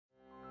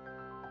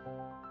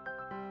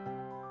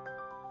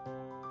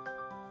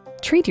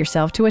Treat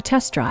yourself to a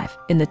test drive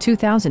in the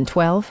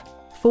 2012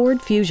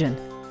 Ford Fusion.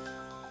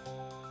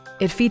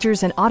 It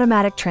features an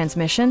automatic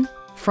transmission,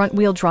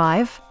 front-wheel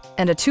drive,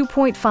 and a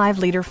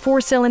 2.5-liter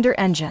four-cylinder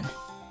engine.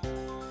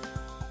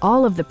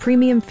 All of the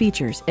premium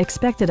features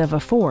expected of a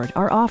Ford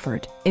are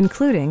offered,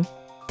 including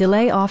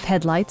delay-off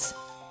headlights,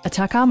 a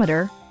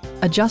tachometer,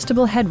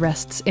 adjustable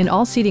headrests in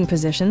all seating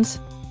positions,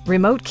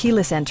 remote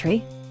keyless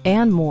entry,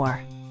 and more.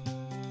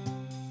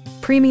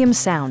 Premium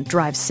sound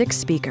drives 6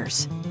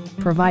 speakers,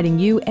 providing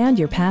you and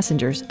your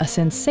passengers a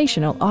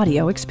sensational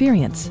audio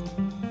experience.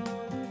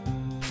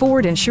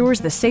 Ford ensures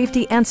the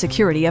safety and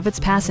security of its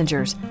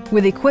passengers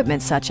with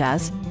equipment such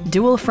as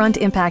dual front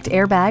impact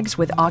airbags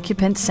with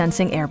occupant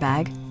sensing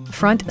airbag,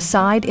 front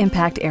side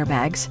impact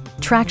airbags,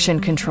 traction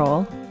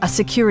control, a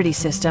security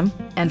system,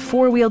 and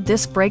 4-wheel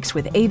disc brakes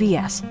with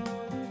ABS.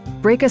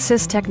 Brake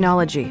Assist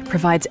technology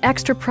provides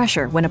extra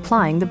pressure when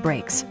applying the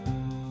brakes.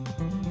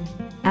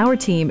 Our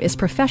team is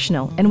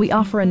professional and we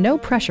offer a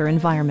no-pressure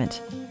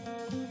environment.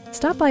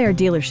 Stop by our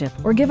dealership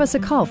or give us a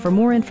call for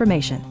more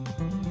information.